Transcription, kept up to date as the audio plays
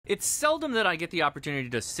It's seldom that I get the opportunity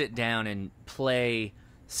to sit down and play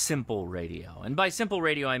simple radio. And by simple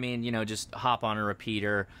radio, I mean, you know, just hop on a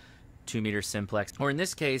repeater, 2-meter simplex, or in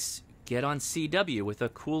this case, get on CW with a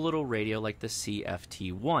cool little radio like the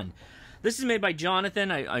CFT1. This is made by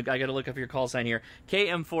Jonathan. I got to look up your call sign here.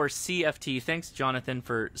 KM4CFT. Thanks, Jonathan,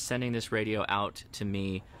 for sending this radio out to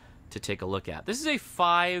me to take a look at. This is a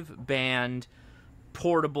 5-band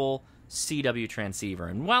portable CW transceiver.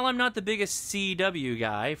 And while I'm not the biggest CW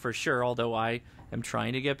guy, for sure, although I am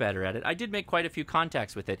trying to get better at it, I did make quite a few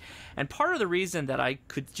contacts with it. And part of the reason that I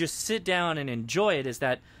could just sit down and enjoy it is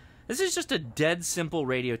that this is just a dead simple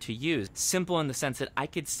radio to use. Simple in the sense that I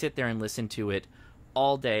could sit there and listen to it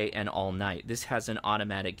all day and all night. This has an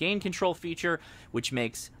automatic gain control feature, which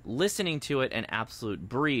makes listening to it an absolute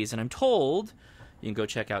breeze. And I'm told, you can go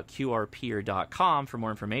check out qrpeer.com for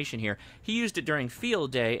more information here, he used it during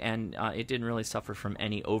field day and it didn't really suffer from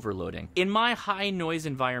any overloading. In my high noise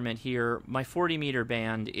environment here, my 40-meter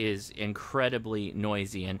band is incredibly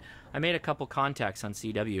noisy, and I made a couple contacts on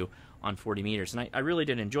CW on 40 meters, and I really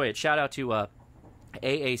did enjoy it. Shout out to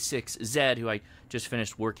AA6Z, who I just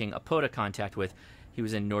finished working a POTA contact with. He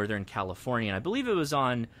was in Northern California, and I believe it was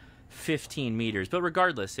on 15 meters. But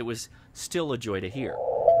regardless, it was still a joy to hear.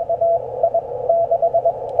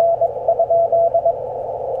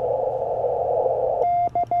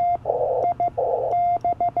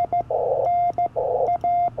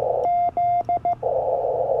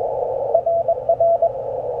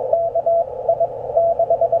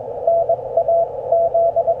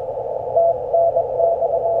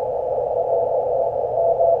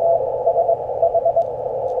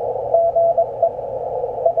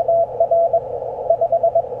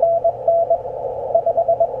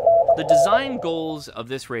 The design goals of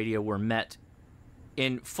this radio were met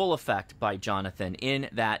in full effect by Jonathan in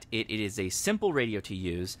that it is a simple radio to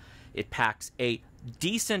use. It packs a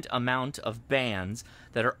decent amount of bands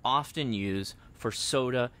that are often used for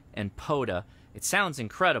SOTA and POTA. It sounds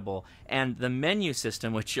incredible, and the menu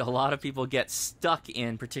system, which a lot of people get stuck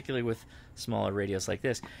in, particularly with smaller radios like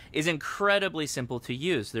this, is incredibly simple to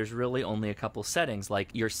use. There's really only a couple settings, like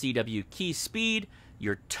your CW key speed,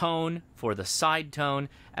 your tone for the side tone,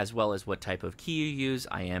 as well as what type of key you use,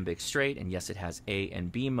 iambic straight, and yes, it has A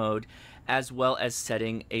and B mode, as well as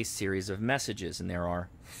setting a series of messages, and there are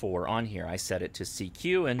 4 on here. I set it to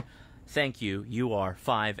CQ, and thank you, you are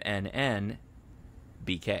 5NN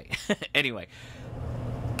BK. Anyway.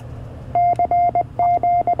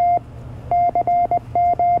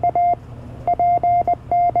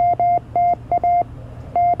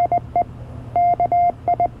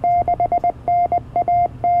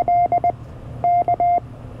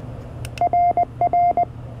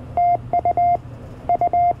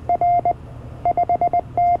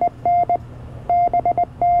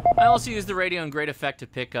 I also used the radio in great effect to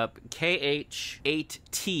pick up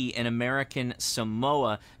KH8T in American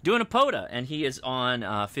Samoa doing a POTA, and he is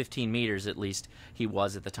on 15 meters, at least he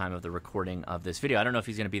was at the time of the recording of this video. I don't know if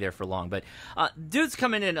he's going to be there for long, but dude's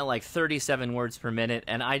coming in at like 37 words per minute,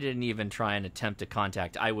 and I didn't even try and attempt to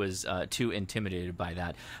contact. I was too intimidated by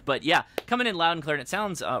that. But yeah, coming in loud and clear, and it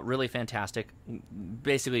sounds really fantastic.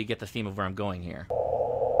 Basically, you get the theme of where I'm going here.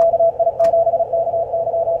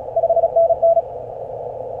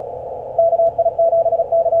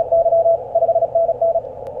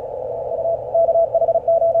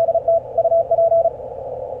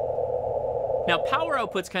 Now, power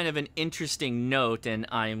output's kind of an interesting note, and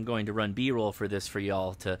I'm going to run B-roll for this for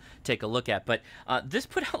y'all to take a look at, but this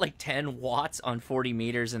put out like 10 watts on 40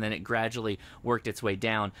 meters, and then it gradually worked its way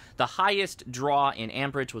down. The highest draw in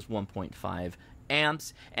amperage was 1.5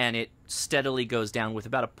 amps, and it steadily goes down with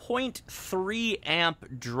about a 0.3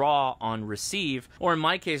 amp draw on receive, or in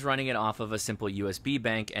my case, running it off of a simple USB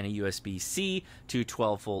bank and a USB-C to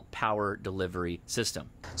 12-volt power delivery system.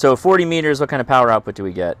 So 40 meters, what kind of power output do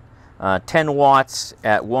we get? 10 watts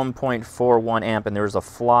at 1.41 amp, and there's a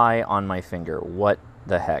fly on my finger. What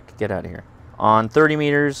the heck? Get out of here. On 30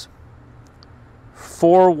 meters,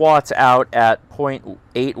 4 watts out at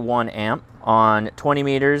 0.81 amp. On 20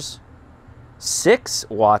 meters, 6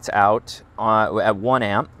 watts out at 1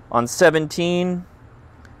 amp. On 17,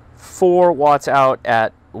 4 watts out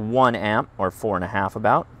at 1 amp, or 4.5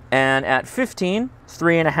 about. And at 15,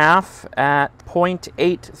 3.5 at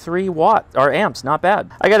 0.83 watt, or amps. Not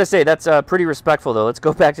bad. I gotta say, that's pretty respectful though. Let's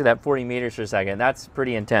go back to that 40 meters for a second. That's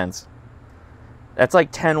pretty intense. That's like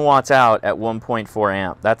 10 watts out at 1.4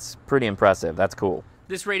 amp. That's pretty impressive. That's cool.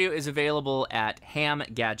 This radio is available at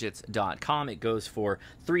hamgadgets.com. It goes for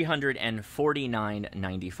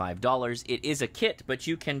 $349.95. It is a kit, but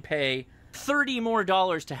you can pay $30 more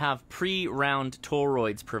to have pre-round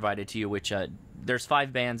Toroids provided to you, which there's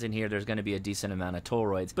 5 bands in here. There's going to be a decent amount of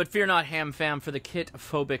Toroids. But fear not, ham fam, for the kit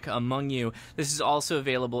phobic among you. This is also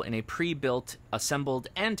available in a pre-built, assembled,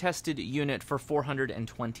 and tested unit for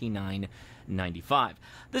 $429.95.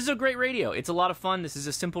 This is a great radio. It's a lot of fun. This is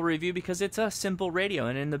a simple review because it's a simple radio,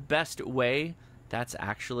 and in the best way, that's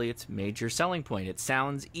actually its major selling point. It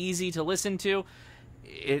sounds easy to listen to.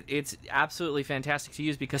 It's absolutely fantastic to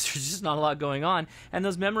use because there's just not a lot going on, and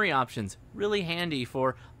those memory options, really handy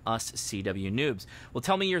for us CW noobs. Well,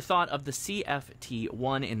 tell me your thought of the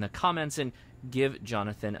CFT1 in the comments, and give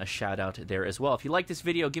Jonathan a shout out there as well. If you like this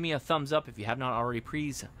video, give me a thumbs up. If you have not already,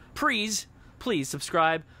 please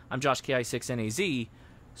subscribe. I'm Josh KI6NAZ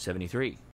 73.